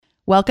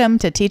Welcome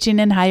to Teaching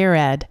in Higher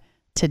Ed.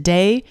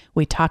 Today,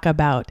 we talk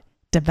about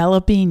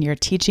developing your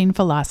teaching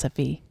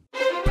philosophy.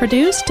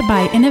 Produced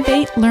by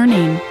Innovate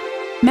Learning,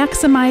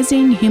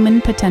 maximizing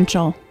human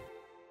potential.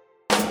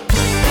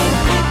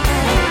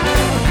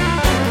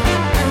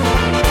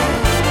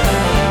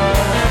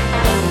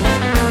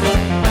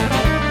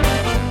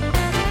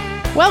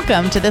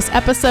 Welcome to this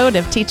episode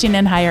of Teaching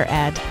in Higher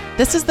Ed.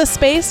 This is the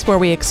space where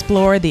we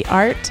explore the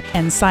art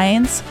and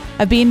science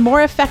of being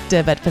more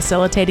effective at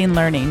facilitating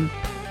learning.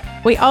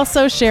 We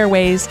also share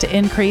ways to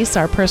increase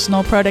our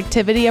personal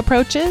productivity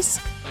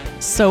approaches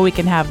so we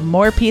can have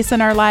more peace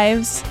in our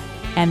lives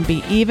and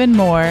be even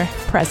more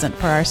present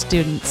for our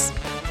students.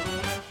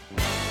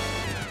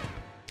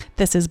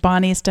 This is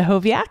Bonnie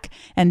Stachowiak,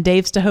 and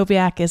Dave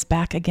Stachowiak is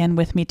back again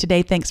with me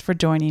today. Thanks for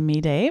joining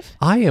me, Dave.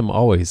 I am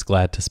always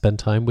glad to spend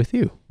time with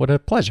you. What a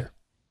pleasure.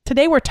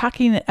 Today we're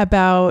talking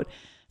about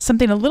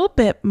something a little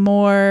bit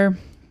more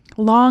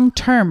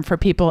long-term for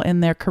people in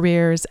their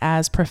careers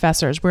as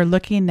professors. We're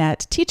looking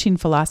at teaching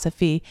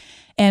philosophy,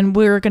 and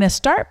we're going to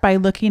start by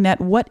looking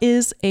at what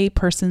is a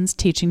person's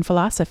teaching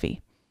philosophy.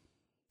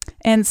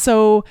 And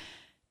so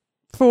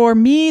for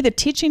me, the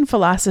teaching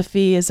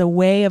philosophy is a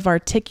way of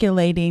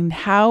articulating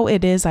how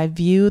it is I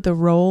view the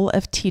role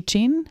of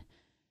teaching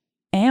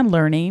and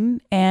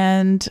learning,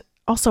 and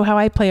also how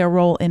I play a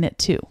role in it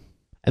too.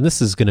 And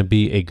this is going to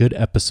be a good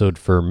episode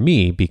for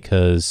me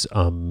because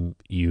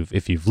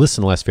if you've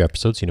listened to the last few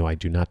episodes, you know I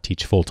do not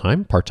teach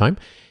full-time, part-time.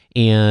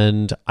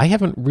 And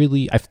I've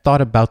thought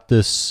about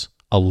this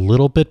a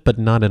little bit, but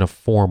not in a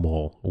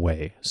formal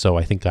way. So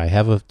I think I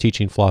have a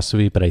teaching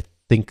philosophy, but I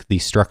think the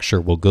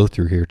structure we'll go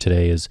through here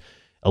today is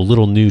a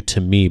little new to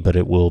me, but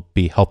it will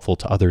be helpful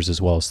to others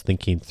as well, as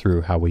thinking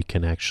through how we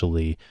can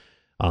actually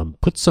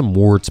put some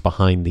words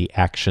behind the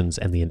actions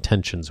and the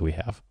intentions we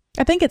have.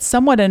 I think it's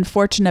somewhat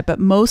unfortunate, but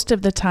most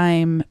of the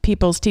time,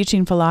 people's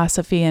teaching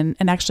philosophy and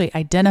actually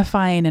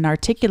identifying and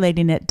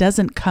articulating it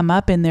doesn't come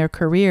up in their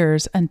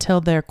careers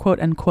until they're quote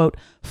unquote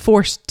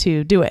forced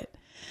to do it.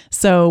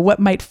 So what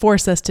might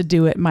force us to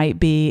do it might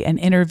be an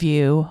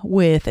interview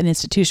with an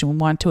institution. We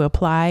want to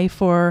apply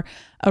for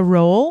a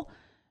role.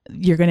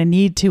 You're going to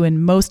need to,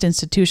 in most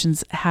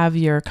institutions, have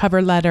your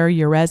cover letter,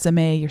 your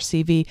resume, your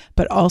CV,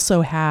 but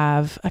also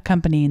have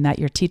accompanying that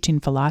your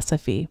teaching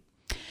philosophy.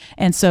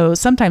 And so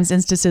sometimes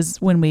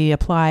instances when we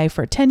apply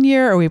for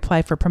tenure or we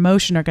apply for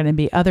promotion are going to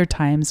be other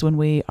times when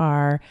we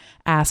are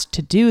asked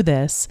to do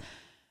this.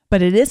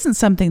 But it isn't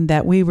something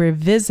that we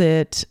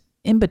revisit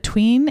in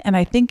between, and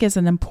I think is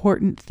an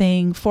important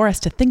thing for us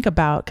to think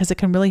about because it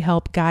can really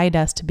help guide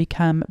us to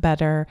become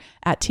better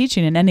at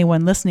teaching. And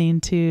anyone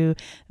listening to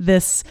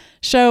this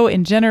show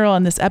in general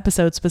and this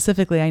episode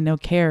specifically, I know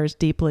cares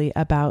deeply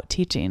about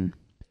teaching.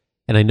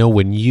 And I know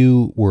when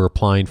you were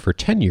applying for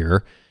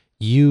tenure,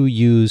 you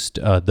used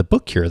the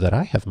book here that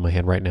I have in my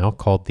hand right now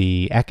called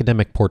The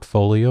Academic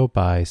Portfolio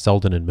by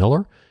Selden and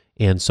Miller.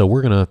 And so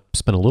we're going to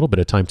spend a little bit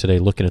of time today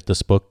looking at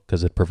this book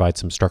because it provides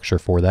some structure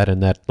for that.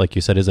 And that, like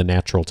you said, is a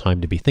natural time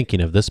to be thinking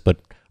of this,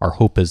 but our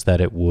hope is that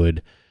it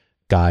would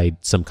guide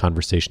some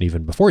conversation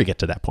even before you get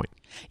to that point.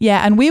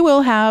 Yeah, and we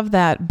will have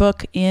that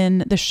book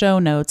in the show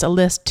notes, a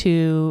list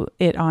to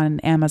it on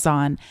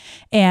Amazon.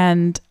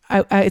 And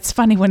it's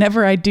funny,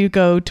 whenever I do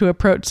go to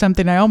approach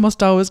something, I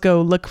almost always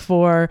go look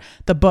for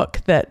the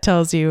book that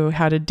tells you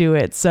how to do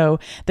it. So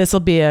this will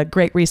be a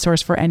great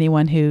resource for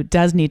anyone who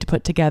does need to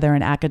put together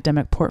an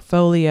academic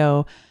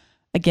portfolio.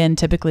 Again,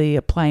 typically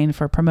applying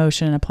for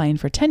promotion, applying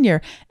for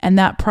tenure, and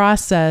that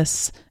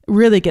process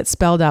really gets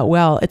spelled out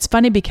well. It's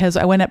funny because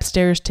I went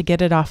upstairs to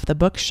get it off the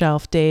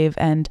bookshelf, Dave,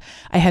 and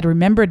I had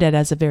remembered it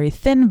as a very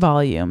thin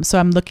volume. So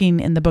I'm looking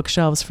in the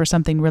bookshelves for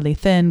something really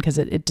thin because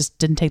it just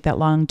didn't take that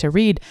long to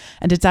read.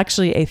 And it's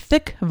actually a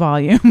thick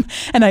volume.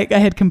 And I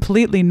had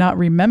completely not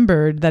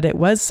remembered that it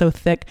was so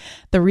thick.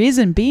 The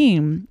reason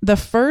being, the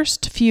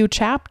first few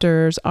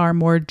chapters are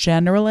more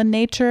general in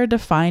nature,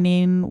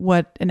 defining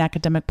what an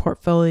academic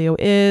portfolio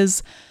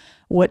is,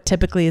 what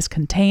typically is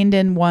contained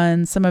in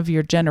one, some of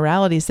your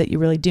generalities that you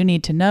really do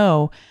need to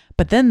know.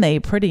 But then they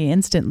pretty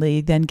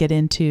instantly then get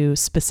into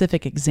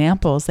specific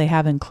examples they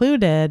have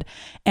included.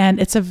 And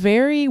it's a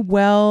very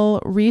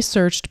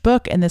well-researched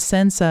book in the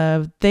sense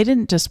of they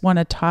didn't just want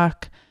to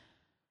talk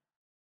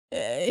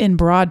in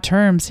broad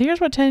terms,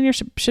 here's what tenure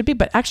should be,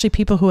 but actually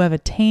people who have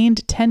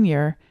attained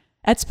tenure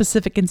at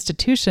specific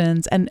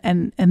institutions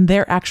and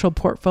their actual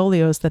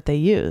portfolios that they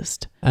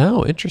used.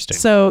 Oh, interesting.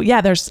 So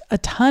yeah, there's a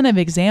ton of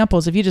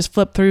examples. If you just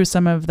flip through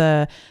some of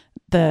the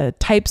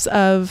types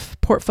of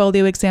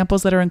portfolio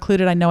examples that are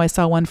included, I know I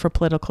saw one for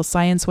political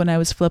science when I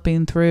was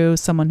flipping through,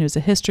 someone who's a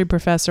history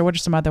professor. What are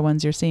some other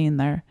ones you're seeing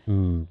there?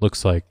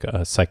 Looks like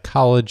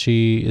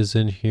psychology is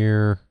in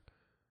here.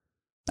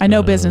 I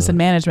know business and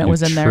management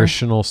was in there.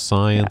 Nutritional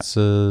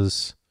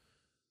sciences. Yeah.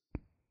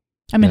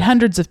 I mean,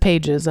 hundreds of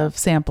pages of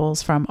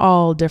samples from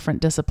all different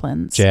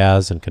disciplines.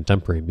 Jazz and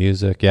contemporary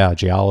music. Yeah,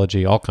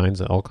 geology, all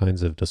kinds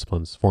of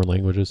disciplines, foreign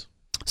languages.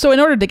 So in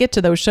order to get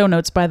to those show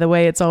notes, by the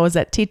way, it's always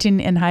at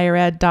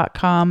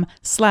teachinginhighered.com/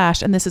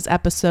 and this is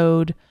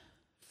episode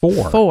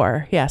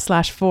 4. Yeah,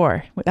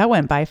 /4. That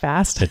went by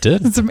fast. It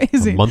did. It's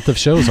amazing. A month of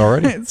shows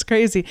already. It's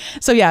crazy.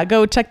 So yeah,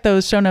 go check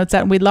those show notes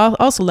out. And we'd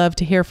also love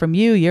to hear from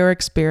you, your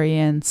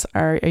experience.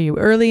 Are you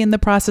early in the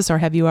process, or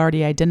have you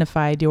already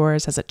identified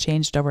yours? Has it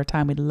changed over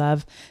time? We'd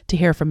love to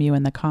hear from you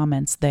in the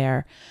comments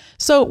there.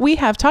 So we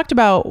have talked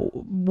about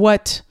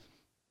what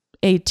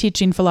a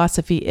teaching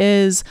philosophy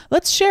is.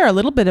 Let's share a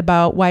little bit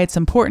about why it's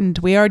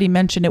important. We already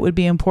mentioned it would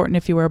be important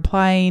if you were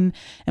applying,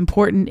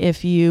 important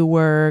if you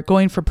were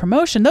going for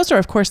promotion. Those are,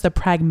 of course, the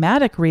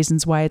pragmatic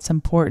reasons why it's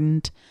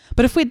important.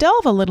 But if we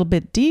delve a little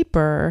bit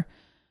deeper,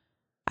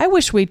 I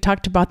wish we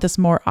talked about this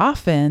more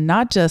often,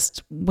 not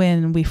just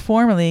when we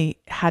formally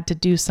had to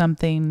do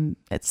something.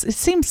 It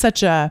seems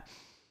such a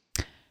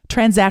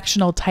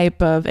transactional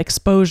type of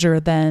exposure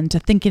then to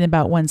thinking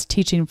about one's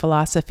teaching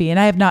philosophy. And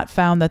I have not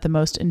found that the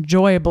most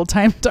enjoyable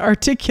time to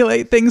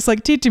articulate things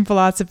like teaching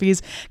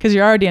philosophies, because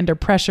you're already under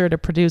pressure to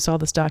produce all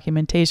this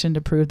documentation to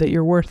prove that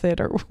you're worth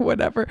it or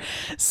whatever.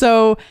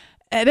 So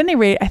at any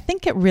rate, I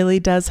think it really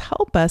does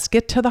help us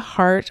get to the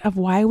heart of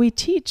why we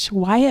teach,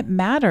 why it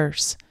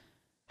matters,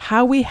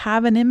 how we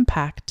have an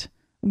impact,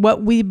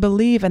 what we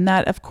believe. And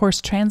that, of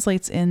course,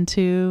 translates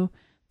into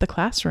the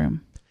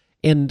classroom.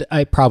 And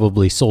I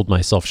probably sold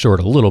myself short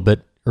a little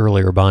bit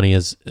earlier, Bonnie,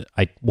 as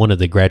one of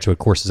the graduate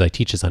courses I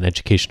teach is on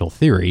educational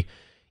theory.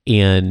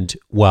 And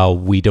while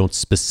we don't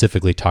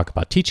specifically talk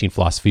about teaching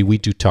philosophy, we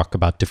do talk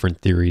about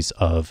different theories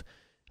of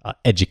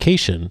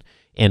education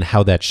and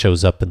how that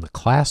shows up in the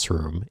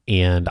classroom.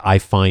 And I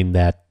find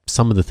that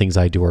some of the things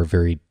I do are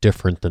very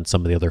different than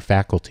some of the other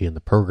faculty in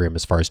the program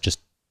as far as just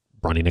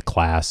running a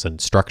class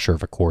and structure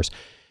of a course.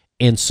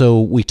 And so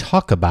we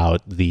talk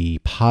about the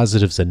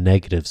positives and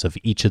negatives of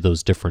each of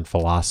those different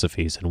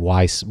philosophies and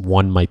why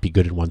one might be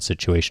good in one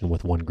situation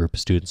with one group of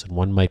students and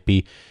one might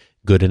be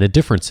good in a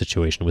different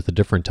situation with a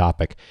different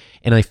topic.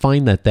 And I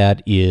find that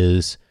that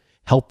is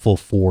helpful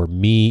for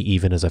me,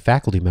 even as a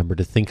faculty member,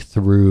 to think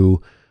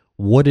through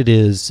what it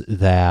is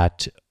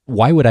that,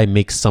 why would I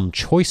make some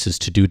choices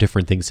to do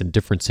different things in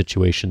different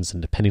situations,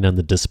 and depending on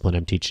the discipline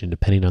I'm teaching,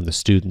 depending on the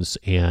students,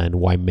 and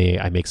why may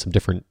I make some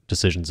different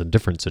decisions in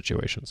different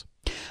situations?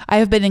 I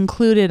have been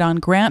included on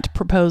grant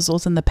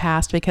proposals in the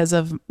past because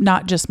of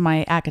not just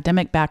my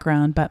academic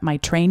background, but my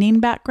training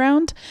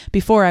background.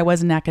 Before I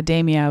was in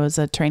academia, I was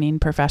a training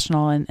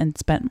professional and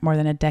spent more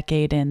than a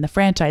decade in the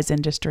franchise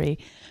industry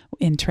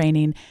in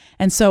training.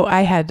 And so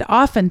I had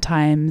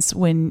oftentimes,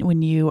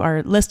 when you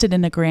are listed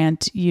in a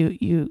grant,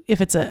 you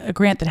if it's a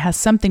grant that has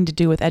something to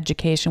do with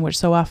education, which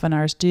so often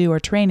ours do, or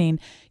training,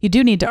 you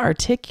do need to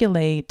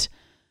articulate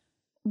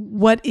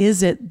what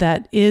is it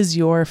that is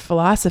your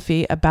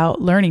philosophy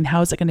about learning?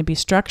 How is it going to be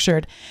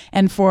structured?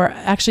 And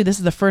actually, this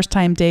is the first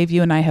time, Dave,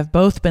 you and I have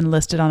both been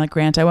listed on a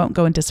grant. I won't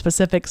go into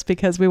specifics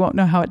because we won't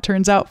know how it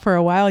turns out for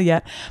a while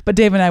yet. But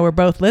Dave and I were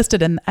both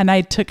listed, and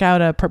I took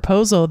out a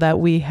proposal that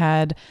we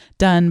had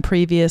done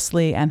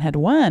previously and had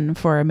won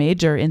for a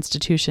major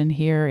institution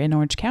here in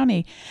Orange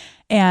County.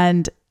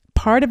 And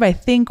part of, I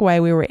think, why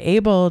we were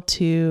able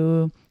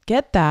to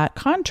get that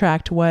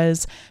contract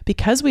was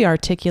because we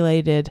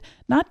articulated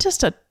not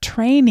just a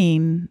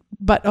training,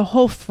 but a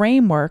whole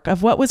framework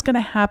of what was going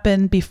to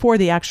happen before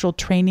the actual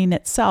training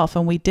itself.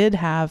 And we did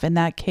have, in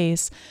that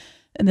case,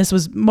 and this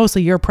was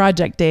mostly your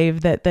project,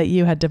 Dave, that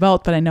you had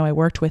developed, but I know I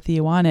worked with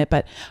you on it,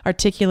 but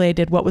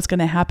articulated what was going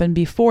to happen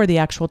before the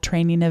actual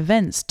training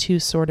events to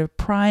sort of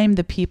prime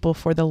the people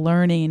for the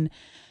learning,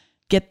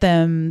 get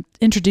them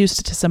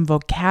introduced to some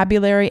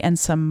vocabulary and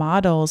some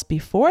models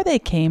before they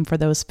came for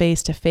those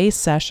face-to-face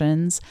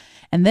sessions,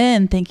 and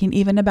then thinking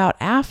even about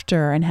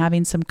after and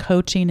having some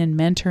coaching and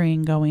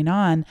mentoring going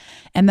on.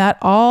 And that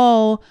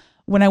all,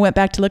 when I went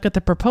back to look at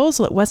the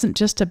proposal, it wasn't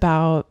just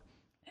about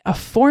a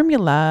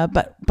formula,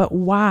 but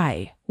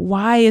why?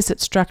 Why is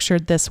it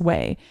structured this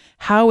way?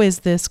 How is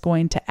this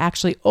going to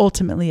actually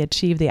ultimately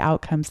achieve the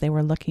outcomes they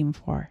were looking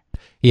for?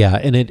 Yeah,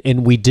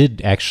 and we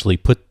did actually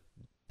put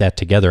that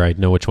together. I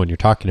know which one you're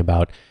talking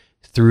about,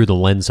 through the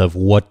lens of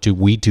what do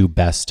we do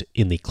best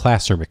in the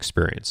classroom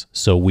experience.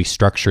 So we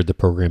structured the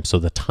program so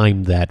the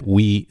time that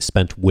we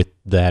spent with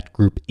that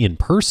group in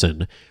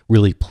person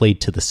really played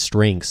to the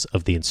strengths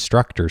of the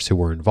instructors who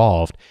were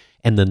involved.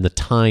 And then the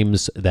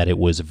times that it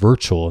was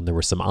virtual and there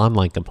were some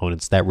online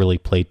components, that really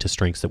played to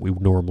strengths that we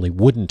normally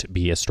wouldn't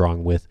be as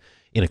strong with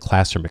in a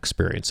classroom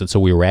experience. And so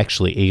we were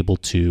actually able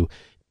to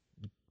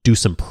do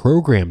some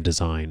program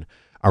design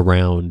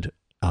around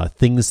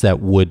things that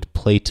would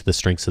play to the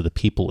strengths of the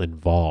people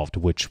involved,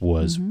 which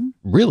was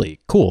really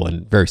cool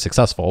and very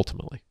successful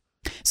ultimately.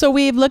 So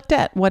we've looked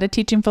at what a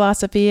teaching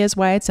philosophy is,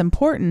 why it's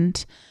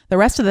important. The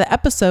rest of the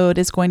episode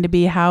is going to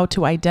be how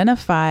to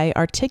identify,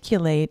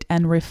 articulate,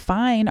 and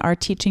refine our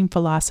teaching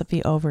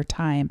philosophy over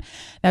time.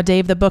 Now,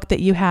 Dave, the book that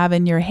you have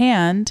in your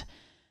hand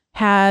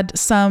had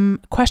some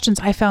questions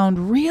I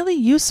found really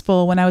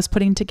useful when I was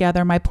putting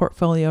together my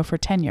portfolio for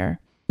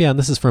tenure. Yeah, and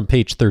this is from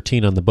page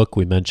 13 on the book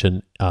we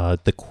mentioned.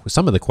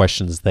 Some of the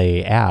questions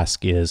they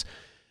ask is,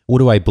 what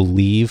do I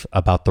believe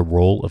about the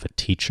role of a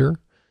teacher,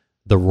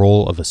 the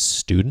role of a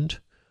student?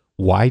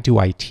 Why do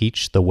I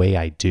teach the way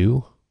I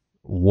do?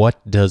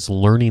 What does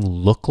learning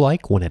look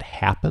like when it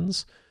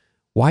happens?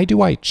 Why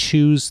do I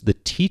choose the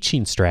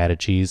teaching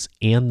strategies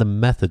and the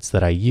methods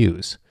that I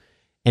use?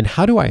 And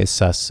how do I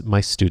assess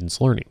my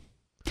students' learning?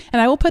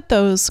 And I will put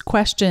those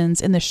questions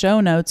in the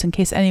show notes in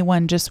case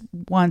anyone just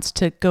wants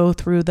to go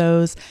through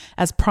those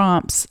as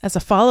prompts, as a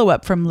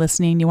follow-up from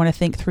listening. You want to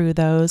think through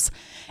those.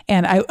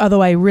 And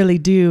although I really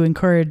do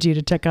encourage you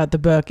to check out the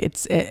book,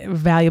 it's a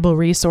valuable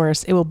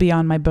resource. It will be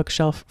on my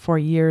bookshelf for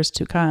years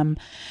to come.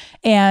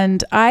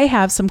 And I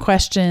have some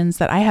questions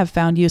that I have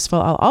found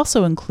useful. I'll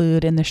also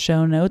include in the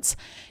show notes,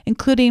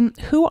 including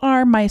who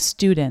are my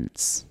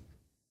students?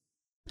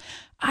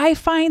 I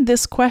find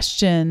this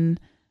question,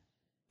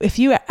 if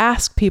you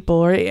ask people,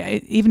 or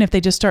even if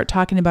they just start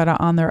talking about it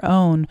on their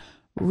own,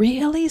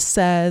 really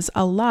says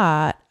a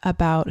lot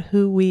about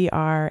who we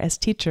are as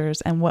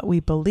teachers and what we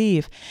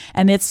believe.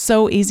 And it's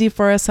so easy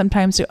for us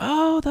sometimes to,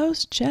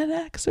 those Gen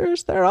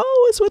Xers, they're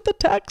always with the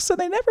text and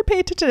they never pay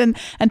attention.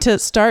 And to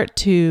start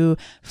to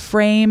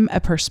frame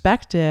a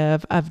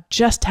perspective of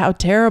just how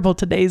terrible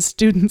today's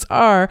students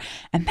are.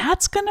 And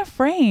that's going to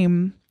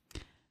frame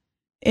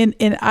in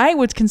I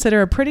would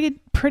consider a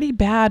pretty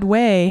bad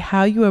way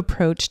how you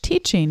approach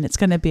teaching. It's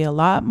going to be a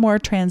lot more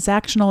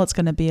transactional. It's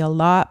going to be a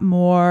lot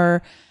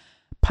more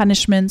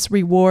punishments,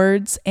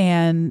 rewards,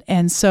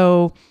 and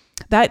so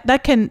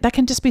that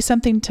can just be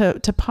something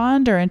to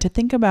ponder and to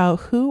think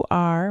about. Who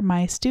are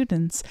my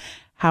students?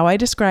 How I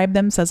describe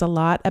them says a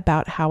lot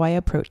about how I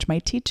approach my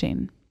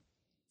teaching.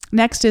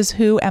 Next is,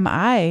 who am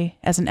I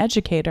as an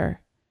educator?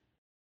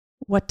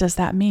 What does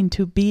that mean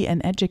to be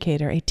an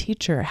educator, a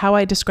teacher? How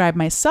I describe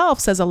myself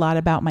says a lot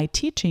about my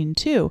teaching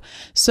too.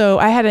 So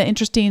I had an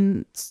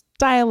interesting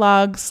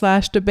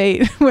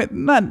dialogue/debate with,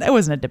 it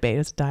wasn't a debate, it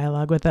was a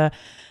dialogue with a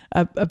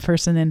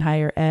person in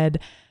higher ed.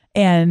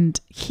 And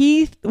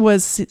he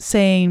was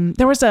saying,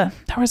 there was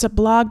a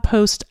blog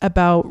post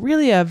about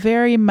really a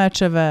very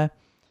much of a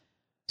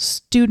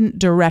student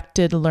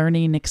directed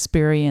learning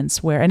experience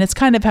and it's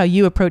kind of how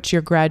you approach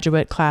your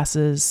graduate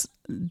classes,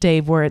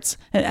 Dave, where it's,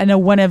 I know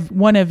one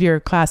of your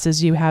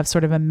classes, you have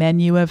sort of a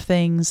menu of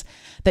things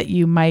that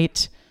you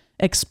might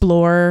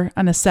explore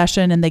on a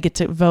session and they get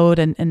to vote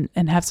and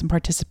have some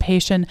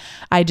participation.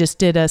 I just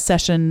did a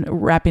session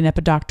wrapping up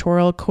a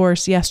doctoral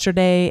course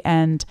yesterday,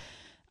 and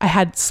I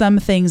had some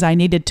things I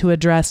needed to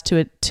address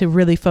to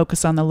really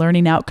focus on the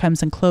learning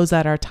outcomes and close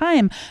out our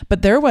time.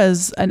 But there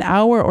was an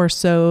hour or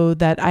so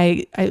that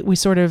we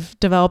sort of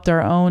developed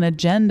our own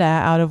agenda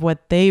out of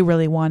what they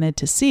really wanted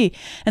to see.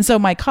 And so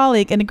my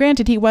colleague, and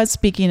granted, he was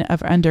speaking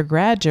of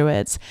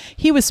undergraduates,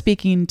 he was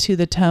speaking to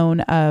the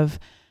tone of,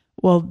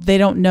 well, they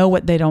don't know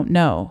what they don't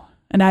know.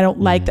 And I don't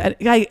like that,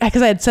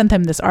 because I had sent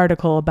him this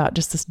article about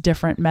just this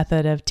different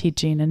method of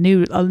teaching, a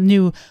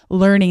new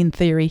learning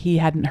theory he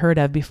hadn't heard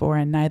of before,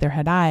 and neither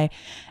had I.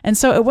 And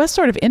so it was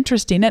sort of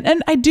interesting.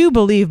 And I do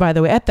believe, by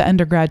the way, at the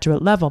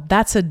undergraduate level,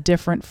 that's a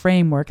different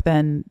framework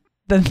than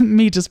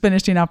me just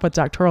finishing off with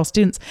doctoral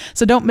students.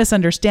 So don't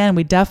misunderstand.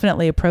 We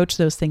definitely approach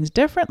those things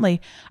differently.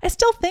 I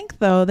still think,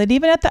 though, that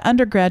even at the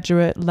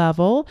undergraduate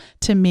level,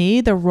 to me,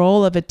 the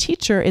role of a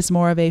teacher is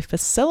more of a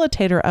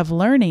facilitator of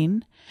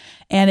learning.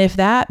 And if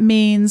that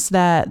means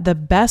that the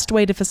best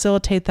way to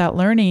facilitate that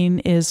learning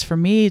is for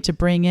me to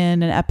bring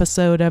in an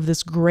episode of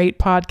this great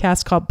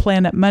podcast called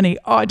Planet Money.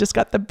 I just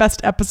got the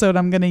best episode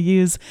I'm going to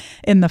use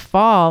in the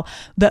fall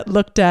that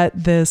looked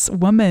at this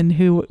woman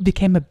who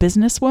became a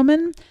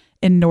businesswoman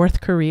in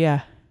North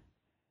Korea.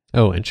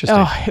 Oh,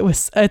 interesting.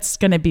 It's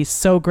going to be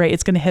so great.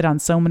 It's going to hit on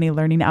so many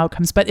learning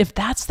outcomes. But if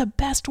that's the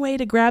best way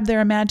to grab their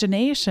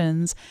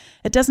imaginations,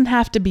 it doesn't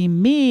have to be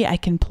me. I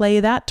can play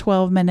that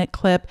 12-minute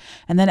clip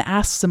and then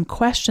ask some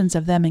questions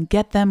of them and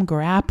get them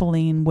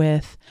grappling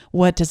with,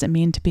 what does it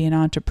mean to be an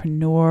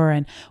entrepreneur,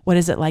 and what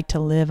is it like to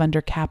live under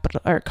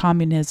capital or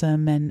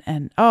communism,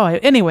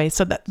 anyway,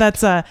 so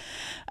that's are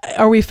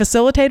we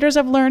facilitators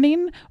of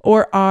learning,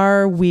 or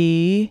are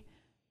we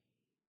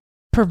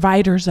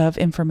providers of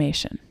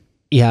information?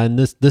 Yeah, and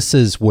this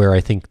is where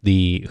I think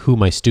the who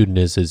my student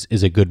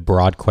is a good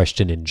broad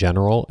question in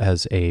general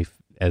as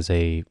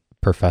a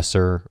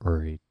professor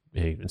or a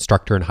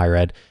instructor in higher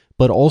ed,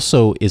 but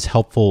also is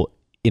helpful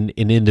in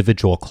an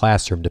individual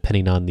classroom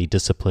depending on the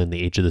discipline,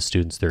 the age of the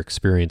students, their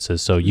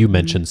experiences. So you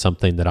mentioned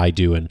something that I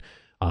do, and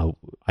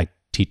I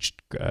teach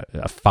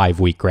a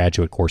 5-week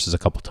graduate courses a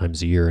couple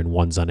times a year, and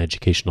one's on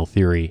educational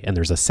theory, and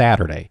there's a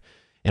Saturday.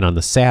 And on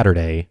the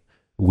Saturday,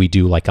 we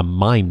do like a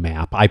mind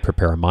map. I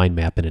prepare a mind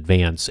map in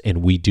advance,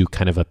 and we do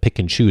kind of a pick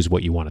and choose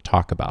what you want to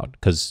talk about,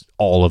 because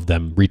all of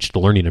them reach the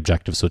learning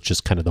objective. So it's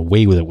just kind of the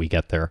way that we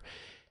get there.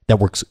 That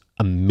works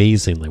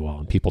amazingly well.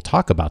 And people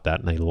talk about that,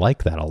 and I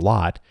like that a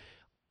lot.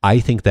 I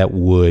think that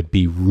would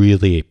be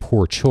really a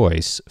poor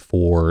choice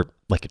for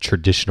like a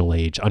traditional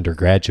age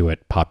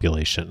undergraduate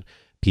population.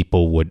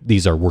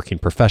 These are working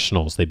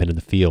professionals. They've been in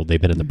the field.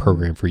 They've been in the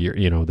program for years.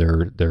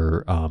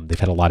 They've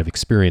had a lot of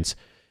experience.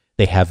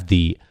 They have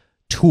the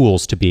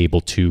tools to be able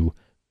to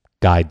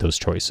guide those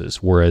choices.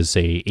 Whereas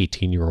a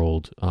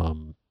 18-year-old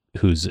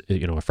who's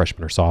a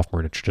freshman or sophomore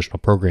in a traditional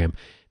program,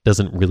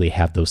 doesn't really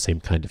have those same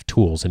kind of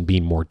tools, and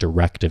being more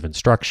directive and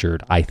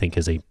structured, I think,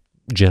 is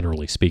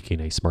generally speaking,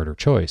 a smarter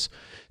choice.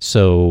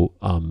 So,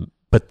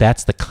 but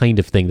that's the kind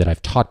of thing that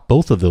I've taught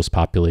both of those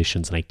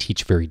populations, and I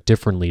teach very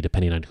differently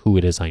depending on who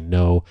it is I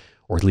know,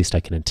 or at least I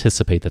can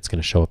anticipate that's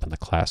going to show up in the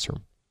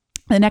classroom.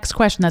 The next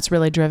question that's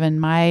really driven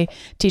my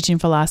teaching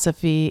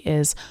philosophy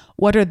is,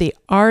 what are the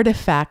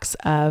artifacts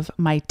of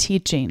my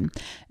teaching?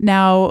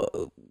 Now,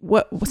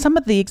 what some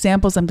of the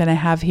examples I'm going to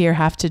have here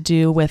have to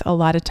do with a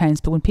lot of times,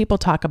 but when people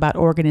talk about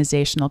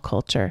organizational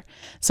culture.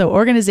 So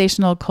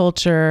organizational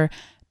culture,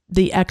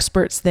 the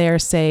experts there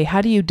say,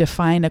 how do you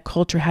define a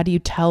culture? How do you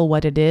tell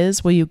what it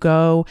is? Well, you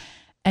go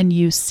and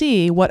you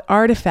see what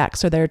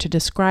artifacts are there to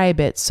describe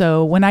it.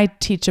 So when I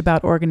teach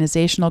about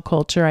organizational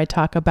culture, I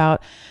talk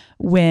about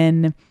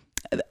when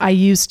I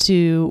used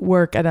to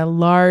work at a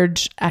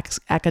large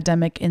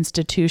academic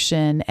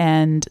institution,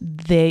 and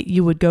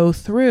you would go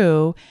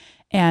through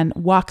and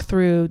walk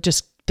through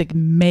just the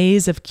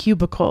maze of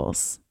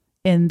cubicles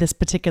in this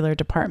particular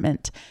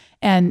department.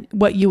 And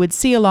what you would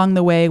see along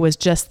the way was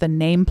just the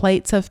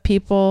nameplates of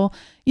people.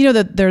 You know,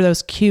 that there are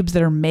those cubes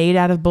that are made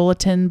out of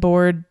bulletin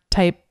board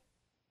type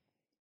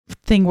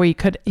thing where you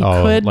could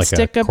like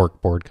stick a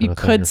cork board kind you of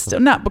thing.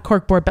 could not a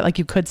cork board, but like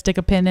you could stick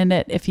a pin in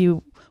it if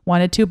you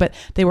wanted to, but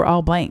they were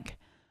all blank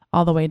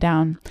all the way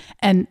down.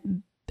 And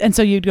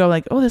so you'd go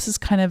like, oh, this is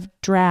kind of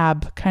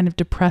drab, kind of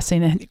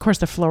depressing. And of course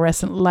the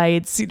fluorescent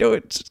lights, it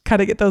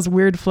kind of get those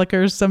weird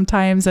flickers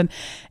sometimes. And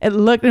it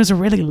was a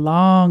really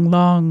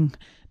long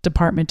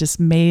department, just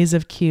maze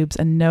of cubes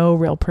and no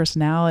real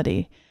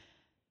personality.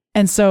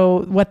 And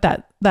so what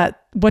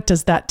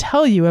does that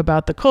tell you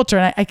about the culture?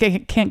 And I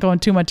can't go on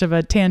too much of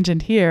a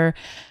tangent here,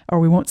 or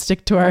we won't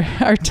stick to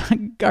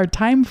our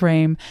time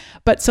frame.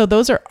 But so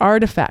those are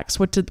artifacts.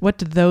 What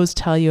do those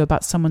tell you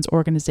about someone's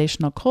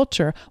organizational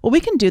culture? Well, we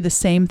can do the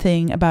same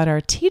thing about our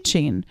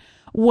teaching.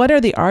 What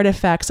are the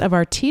artifacts of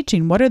our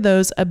teaching? What are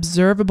those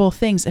observable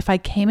things? If I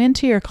came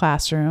into your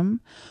classroom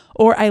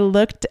or I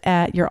looked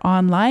at your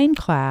online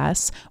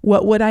class,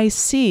 what would I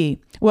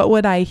see? What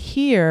would I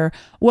hear?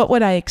 What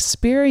would I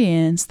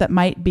experience that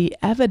might be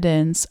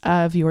evidence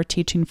of your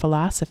teaching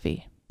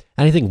philosophy?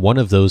 And I think one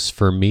of those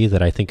for me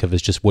that I think of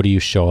is just, what do you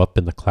show up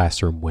in the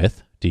classroom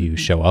with? Do you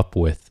show up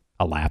with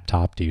a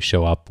laptop? Do you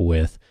show up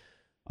with,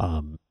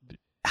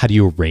 how do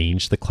you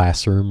arrange the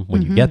classroom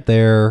when you get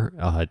there,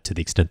 to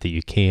the extent that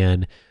you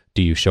can?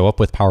 Do you show up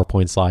with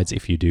PowerPoint slides?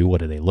 If you do, what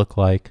do they look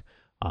like?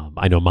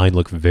 I know mine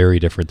look very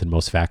different than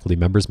most faculty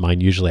members.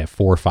 Mine usually have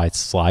 4 or 5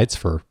 slides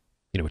for,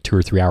 a 2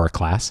 or 3 hour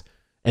class.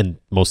 And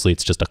mostly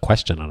it's just a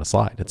question on a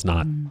slide. It's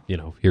not,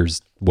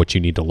 here's what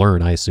you need to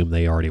learn. I assume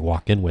they already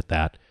walk in with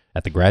that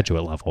at the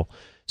graduate level.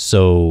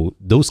 So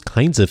those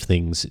kinds of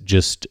things,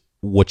 just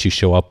what you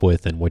show up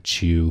with and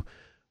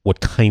what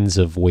kinds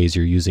of ways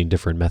you're using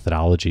different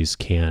methodologies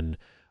can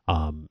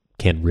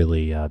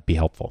really be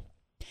helpful.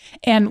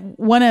 And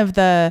one of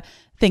the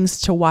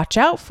things to watch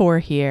out for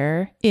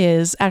here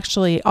is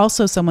actually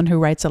also someone who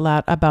writes a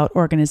lot about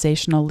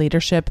organizational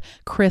leadership,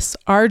 Chris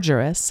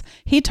Argyris.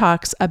 He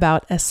talks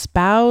about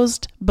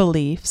espoused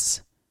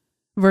beliefs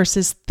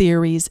versus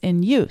theories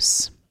in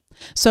use.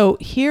 So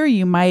here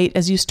you might,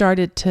 as you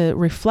started to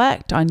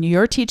reflect on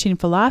your teaching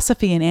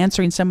philosophy and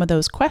answering some of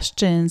those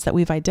questions that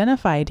we've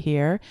identified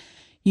here,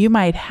 you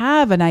might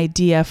have an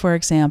idea, for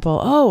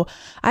example, oh,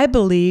 I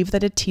believe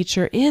that a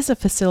teacher is a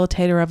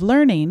facilitator of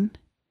learning.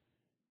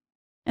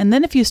 And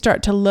then if you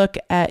start to look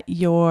at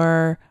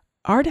your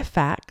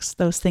artifacts,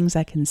 those things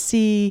I can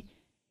see,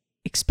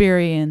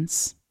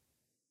 experience,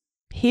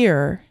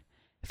 hear,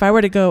 if I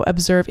were to go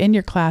observe in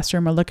your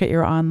classroom or look at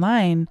your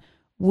online,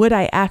 would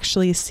I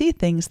actually see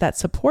things that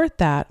support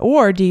that?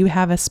 Or do you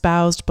have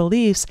espoused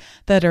beliefs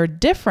that are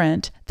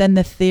different than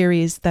the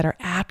theories that are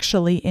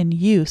actually in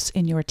use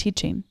in your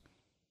teaching?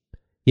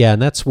 Yeah,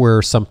 and that's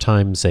where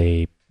sometimes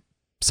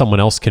someone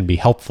else can be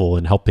helpful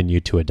in helping you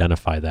to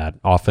identify that.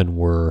 Often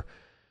we're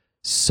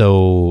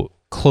so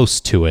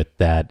close to it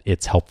that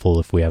it's helpful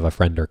if we have a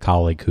friend or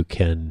colleague who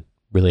can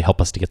really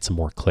help us to get some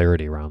more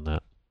clarity around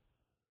that.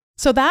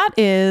 So that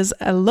is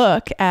a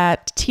look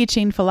at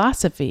teaching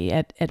philosophy,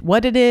 at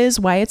what it is,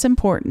 why it's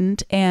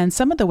important, and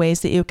some of the ways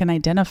that you can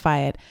identify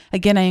it.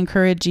 Again, I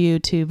encourage you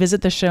to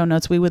visit the show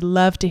notes. We would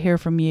love to hear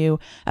from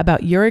you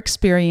about your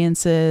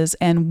experiences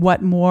and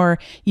what more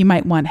you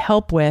might want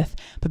help with.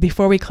 But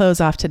before we close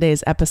off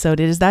today's episode,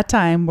 it is that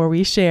time where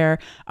we share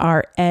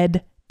our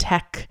Ed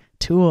Tech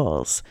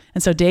tools.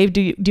 And so Dave,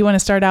 do you want to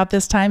start out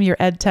this time, your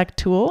Ed Tech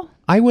tool?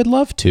 I would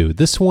love to.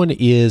 This one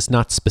is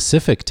not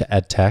specific to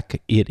EdTech.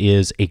 It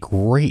is a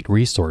great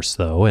resource,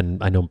 though,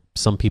 and I know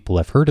some people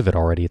have heard of it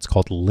already. It's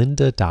called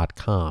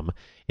lynda.com.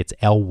 It's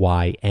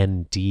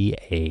lynda.com.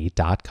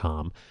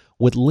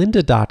 What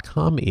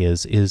lynda.com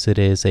is it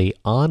is an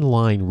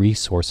online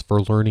resource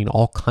for learning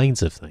all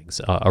kinds of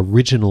things.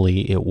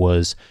 Originally, it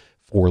was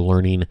for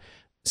learning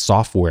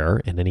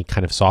software and any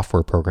kind of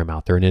software program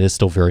out there, and it is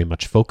still very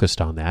much focused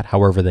on that.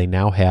 However, they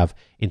now have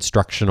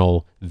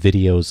instructional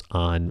videos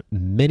on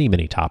many,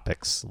 many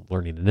topics,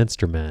 learning an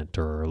instrument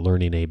or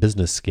learning a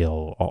business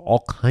skill,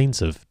 all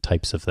kinds of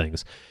types of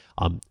things.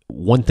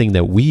 One thing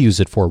that we use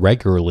it for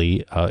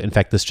regularly, in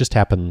fact, this just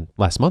happened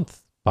last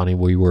month, Bonnie,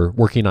 we were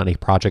working on a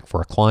project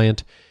for a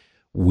client.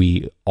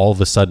 We all of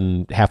a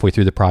sudden, halfway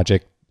through the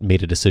project,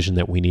 made a decision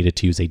that we needed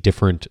to use a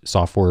different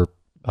software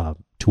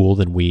tool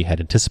than we had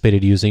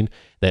anticipated using,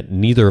 that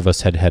neither of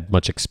us had had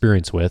much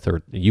experience with,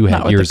 or you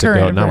had years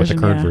ago, not with the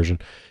current version.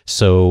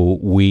 So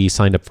we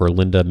signed up for a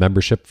Lynda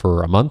membership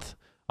for a month.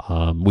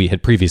 We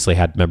had previously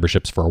had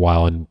memberships for a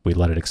while, and we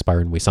let it expire,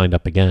 and we signed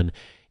up again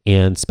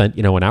and spent,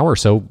 an hour or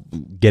so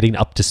getting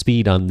up to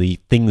speed on the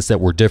things that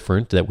were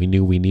different that we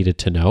knew we needed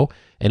to know.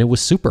 And it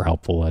was super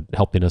helpful at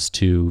helping us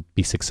to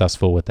be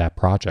successful with that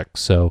project.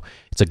 So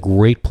it's a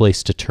great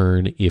place to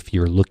turn if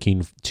you're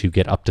looking to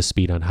get up to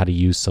speed on how to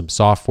use some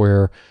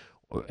software,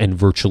 and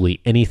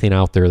virtually anything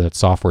out there that's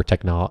software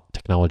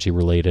technology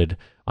related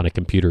on a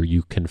computer,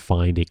 you can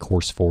find a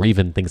course for,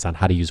 even things on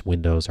how to use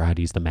Windows or how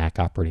to use the Mac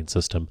operating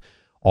system.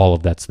 All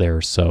of that's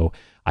there. So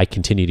I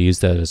continue to use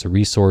that as a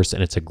resource,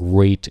 and it's a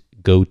great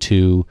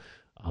go-to.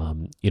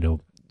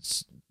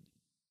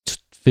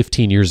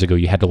 15 years ago,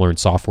 you had to learn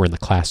software in the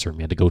classroom.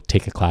 You had to go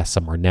take a class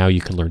somewhere. Now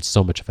you can learn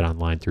so much of it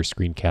online through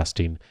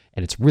screencasting,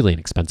 and it's really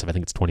inexpensive. I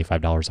think it's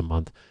 $25 a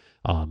month,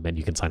 and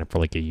you can sign up for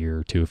like a year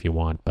or two if you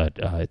want. But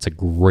it's a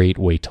great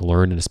way to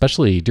learn, and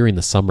especially during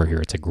the summer here,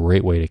 it's a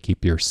great way to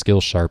keep your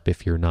skills sharp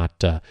if you're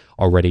not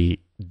already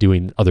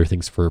doing other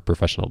things for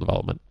professional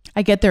development.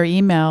 I get their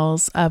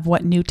emails of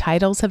what new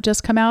titles have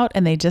just come out,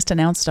 and they just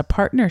announced a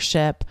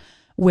partnership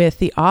with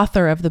the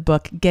author of the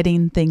book,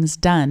 Getting Things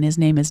Done. His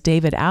name is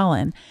David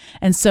Allen.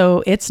 And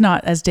so it's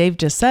not, as Dave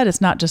just said,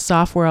 it's not just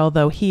software,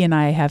 although he and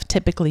I have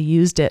typically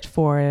used it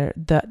for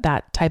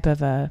that type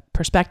of a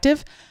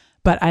perspective.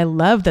 But I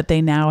love that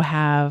they now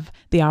have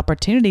the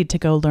opportunity to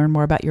go learn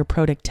more about your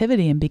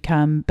productivity and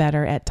become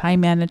better at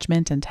time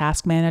management and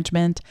task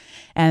management.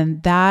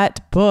 And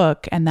that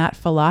book and that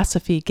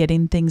philosophy,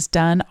 Getting Things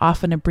Done,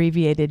 often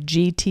abbreviated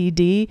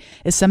GTD,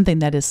 is something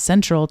that is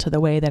central to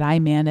the way that I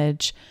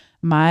manage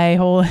my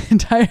whole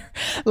entire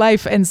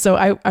life. And so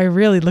I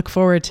really look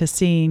forward to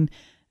seeing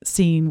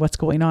what's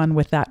going on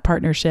with that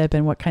partnership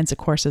and what kinds of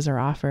courses are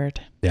offered.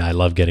 Yeah, I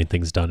love Getting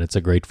Things Done. It's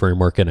a great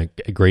framework, and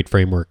a great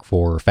framework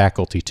for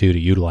faculty too to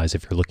utilize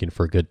if you're looking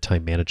for a good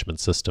time management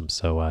system.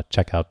 So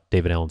check out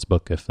David Allen's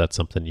book if that's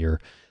something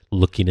you're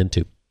looking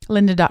into.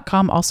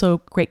 Lynda.com also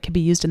great, can be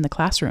used in the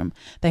classroom.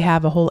 They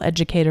have a whole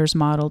educator's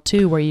model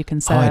too, where you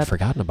can set up. I'd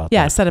forgotten about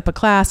that. Set up a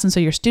class, and so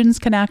your students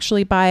can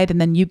actually buy it,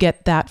 and then you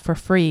get that for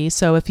free.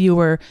 So if you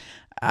were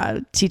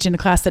teaching a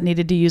class that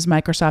needed to use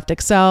Microsoft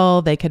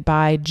Excel, they could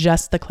buy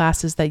just the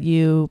classes that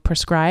you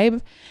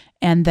prescribe.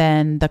 And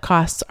then the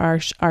costs are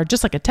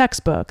just like a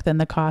textbook. Then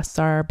the costs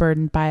are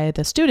burdened by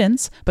the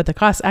students, but the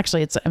cost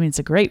actually, it's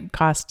a great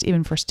cost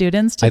even for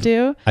students to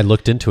do. I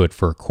looked into it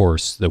for a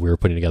course that we were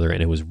putting together,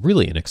 and it was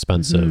really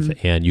inexpensive.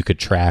 And you could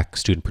track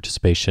student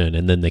participation,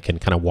 and then they can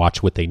kind of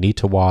watch what they need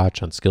to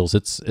watch on skills.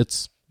 It's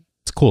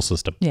a cool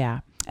system.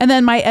 Yeah. And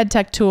then my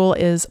EdTech tool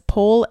is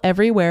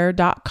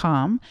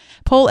polleverywhere.com.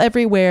 Poll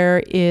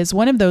Everywhere is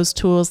one of those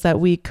tools that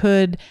we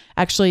could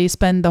actually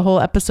spend the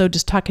whole episode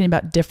just talking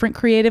about different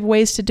creative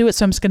ways to do it.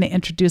 So I'm just going to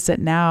introduce it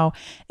now.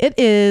 It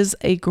is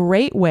a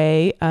great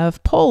way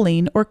of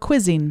polling or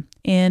quizzing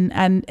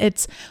and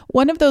it's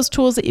one of those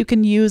tools that you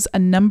can use a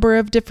number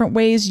of different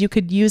ways. You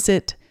could use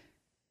it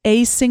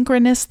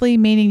asynchronously,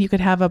 meaning you could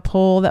have a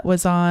poll that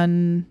was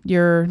on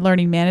your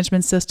learning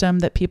management system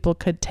that people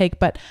could take.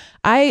 But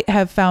I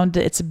have found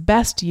its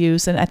best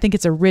use, and I think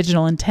its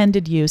original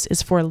intended use,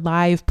 is for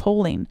live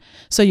polling.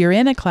 So you're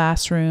in a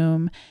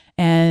classroom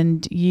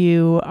and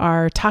you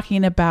are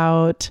talking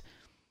about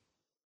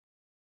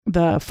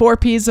the 4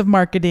 P's of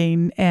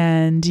marketing,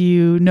 and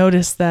you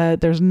notice that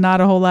there's not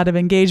a whole lot of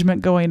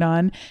engagement going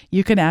on.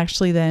 You can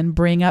actually then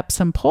bring up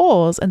some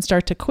polls and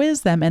start to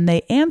quiz them, and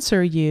they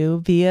answer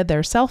you via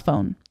their cell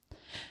phone.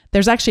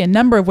 There's actually a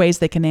number of ways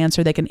they can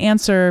answer. They can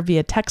answer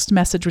via text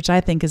message, which I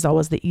think is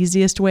always the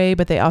easiest way,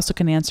 but they also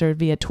can answer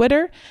via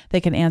Twitter.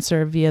 They can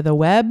answer via the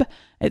web.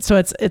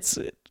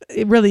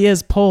 It really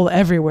is poll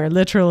everywhere.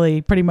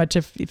 Literally, pretty much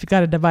if you've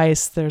got a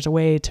device, there's a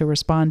way to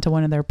respond to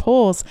one of their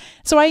polls.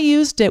 So I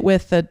used it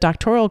with the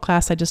doctoral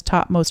class I just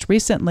taught most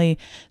recently.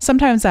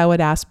 Sometimes I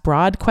would ask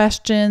broad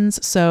questions.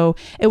 So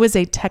it was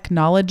a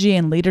technology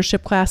and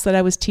leadership class that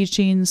I was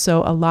teaching.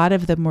 So a lot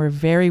of them were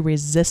very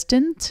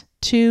resistant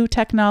to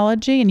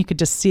technology, and you could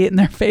just see it in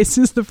their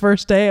faces the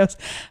first day. I was,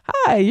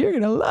 hi, you're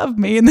going to love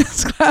me in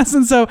this class.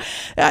 And so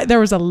there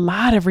was a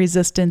lot of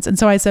resistance. And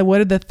so I said, what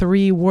are the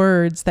 3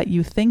 words that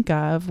you think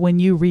of when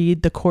you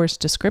read the course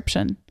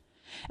description?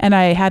 And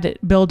I had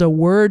it build a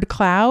word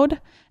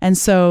cloud. And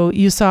so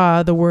you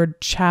saw the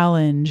word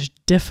challenge,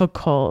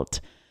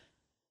 difficult,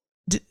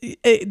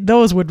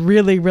 those would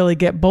really, really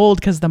get bold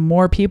because the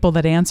more people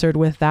that answered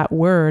with that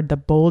word, the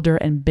bolder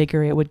and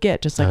bigger it would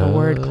get, just like a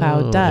word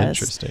cloud does.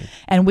 Interesting.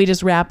 And we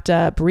just wrapped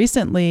up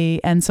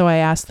recently. And so I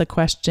asked the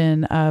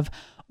question of,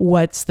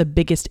 what's the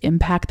biggest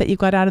impact that you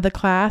got out of the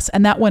class?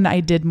 And that one I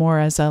did more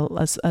as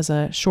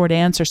a short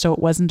answer. So it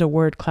wasn't a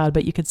word cloud,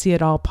 but you could see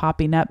it all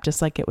popping up just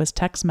like it was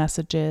text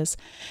messages.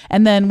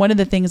 And then one of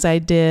the things I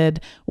did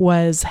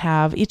was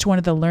have each one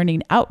of the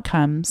learning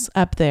outcomes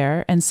up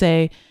there and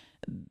say,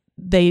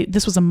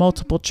 this was a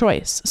multiple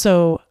choice.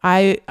 So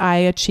I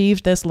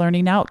achieved this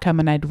learning outcome,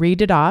 and I'd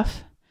read it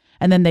off.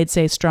 And then they'd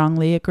say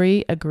strongly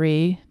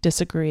agree,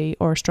 disagree,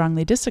 or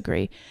strongly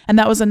disagree. And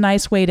that was a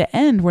nice way to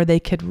end, where they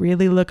could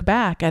really look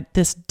back at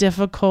this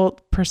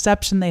difficult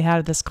perception they had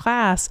of this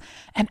class.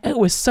 And it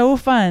was so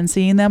fun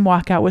seeing them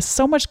walk out with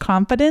so much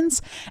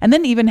confidence. And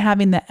then even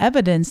having the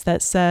evidence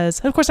that says,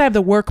 of course, I have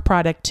the work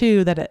product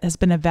too, that has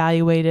been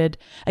evaluated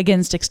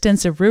against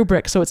extensive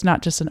rubrics. So it's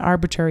not just an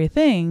arbitrary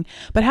thing,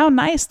 but how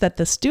nice that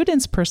the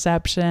students'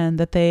 perception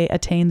that they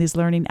attain these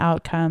learning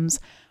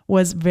outcomes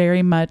was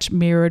very much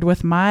mirrored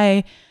with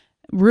my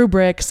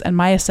rubrics and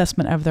my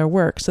assessment of their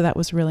work. So that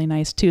was really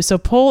nice too. So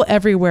Poll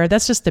Everywhere,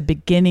 that's just the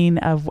beginning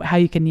of how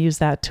you can use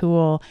that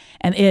tool.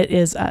 And it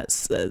is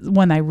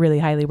one I really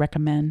highly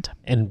recommend.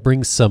 And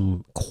brings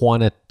some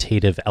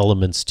quantitative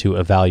elements to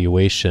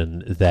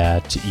evaluation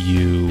that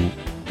you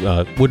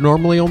would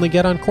normally only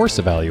get on course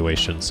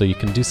evaluation. So you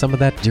can do some of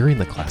that during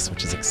the class,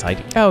 which is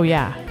exciting. Oh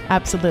yeah,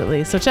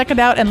 absolutely. So check it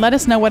out and let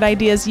us know what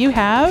ideas you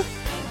have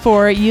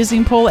for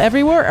using Poll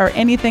Everywhere or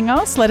anything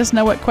else. Let us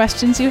know what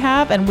questions you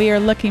have, and we are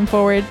looking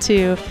forward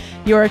to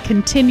your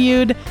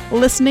continued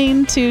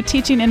listening to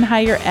Teaching in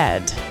Higher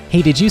Ed.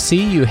 Hey, did you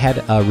see you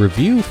had a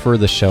review for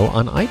the show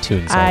on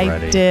iTunes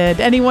already? I did.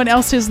 Anyone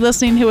else who's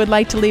listening who would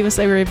like to leave us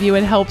a review,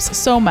 it helps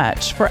so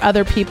much for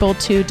other people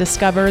to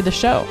discover the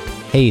show.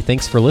 Hey,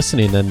 thanks for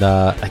listening,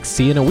 and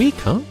see you in a week,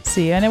 huh?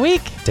 See you in a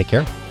week. Take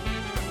care.